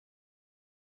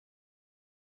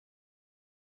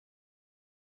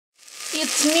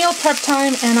It's meal prep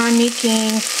time and I'm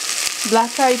making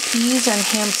black-eyed peas and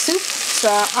ham soup. So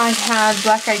I had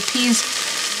black-eyed peas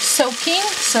soaking,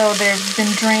 so they've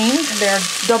been drained. They're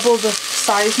double the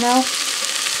size now.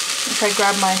 If I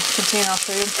grab my container, I'll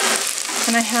show you.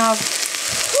 And I have,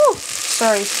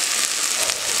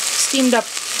 steamed up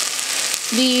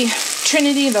the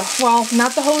Trinity, well,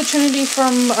 not the Holy Trinity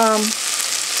from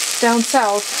down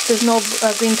south. There's no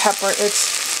green pepper.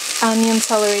 It's onion,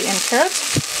 celery, and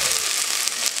carrots.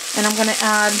 And I'm going to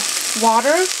add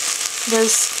water,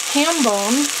 this ham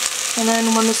bone, and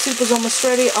then when the soup is almost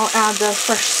ready, I'll add the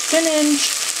fresh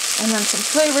spinach, and then some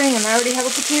flavoring, and I already have a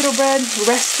potato bread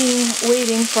resting,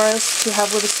 waiting for us to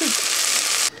have with the soup.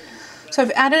 So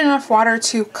I've added enough water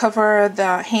to cover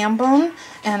the ham bone,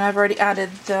 and I've already added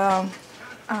the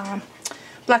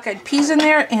black-eyed peas in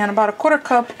there, and about a 1/4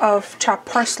 cup of chopped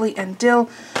parsley and dill.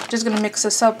 Just going to mix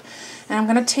this up, and I'm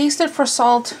going to taste it for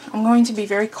salt. I'm going to be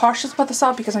very cautious about the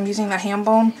salt because I'm using the ham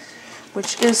bone,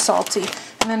 which is salty.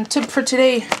 And then tip for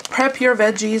today, prep your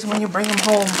veggies when you bring them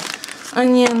home.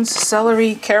 Onions,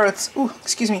 celery, carrots. Ooh,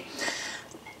 excuse me.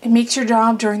 It makes your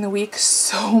job during the week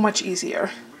so much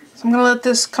easier. So I'm going to let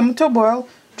this come to a boil,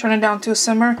 turn it down to a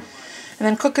simmer, and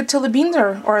then cook it till the beans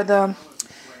or the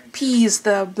peas,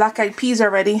 the black-eyed peas are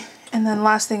ready. And then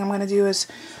last thing I'm going to do is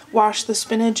wash the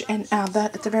spinach and add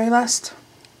that at the very last.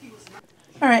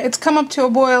 Alright, it's come up to a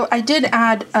boil. I did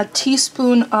add a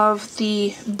teaspoon of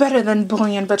the Better Than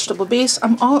Bouillon vegetable base.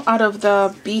 I'm all out of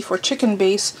the beef or chicken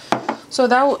base, so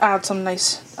that will add some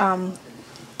nice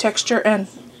texture and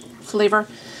flavor.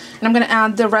 And I'm going to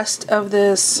add the rest of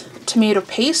this tomato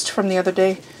paste from the other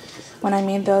day when I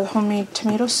made the homemade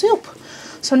tomato soup.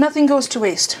 So nothing goes to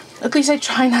waste. At least I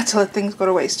try not to let things go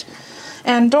to waste.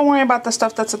 And don't worry about the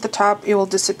stuff that's at the top. It will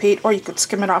dissipate, or you could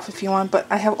skim it off if you want. But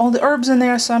I have all the herbs in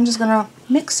there, so I'm just going to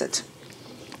mix it.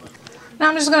 Now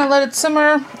I'm just going to let it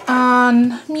simmer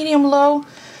on medium-low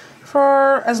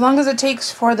for as long as it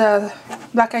takes for the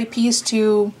black-eyed peas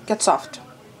to get soft.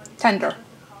 Tender.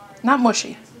 Not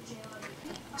mushy.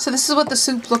 So this is what the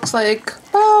soup looks like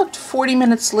about 40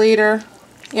 minutes later.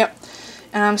 Yep.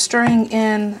 And I'm stirring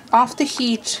in, off the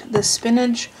heat, the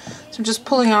spinach. So I'm just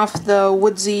pulling off the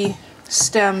woodsy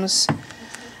stems,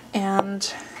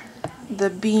 and the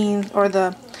bean or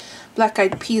the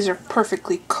black-eyed peas are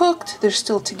perfectly cooked. They're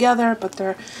still together, but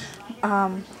they're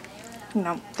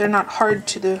they're not hard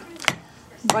to the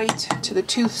bite, to the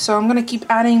tooth. So I'm going to keep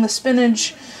adding the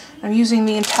spinach. I'm using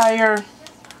the entire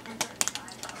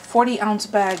 40-ounce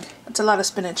bag. That's a lot of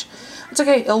spinach. It's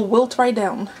okay, it'll wilt right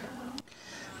down.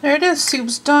 There it is,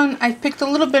 soup's done. I picked a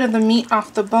little bit of the meat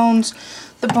off the bones.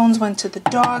 The bones went to the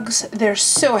dogs. They're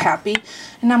so happy.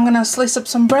 And I'm going to slice up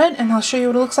some bread and I'll show you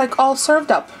what it looks like all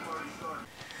served up.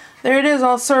 There it is,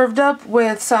 all served up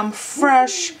with some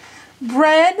fresh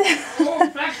bread. Oh,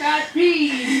 black-eyed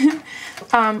peas!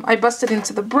 I busted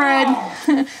into the bread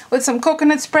with some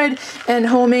coconut spread and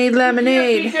homemade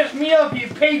lemonade. You just meal if you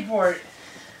paid for it.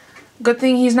 Good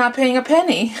thing he's not paying a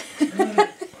penny.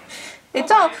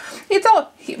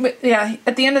 Yeah,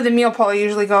 at the end of the meal, Paul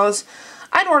usually goes,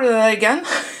 I'd order that again.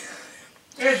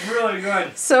 It's really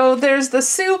good. So there's the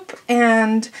soup,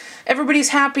 and everybody's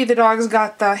happy. The dog's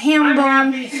got the ham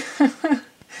bone. Happy.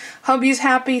 Hubby's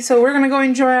happy, so we're going to go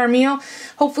enjoy our meal.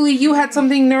 Hopefully you had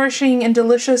something nourishing and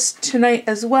delicious tonight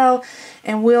as well,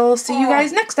 and we'll see you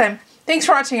guys next time. Thanks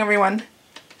for watching, everyone.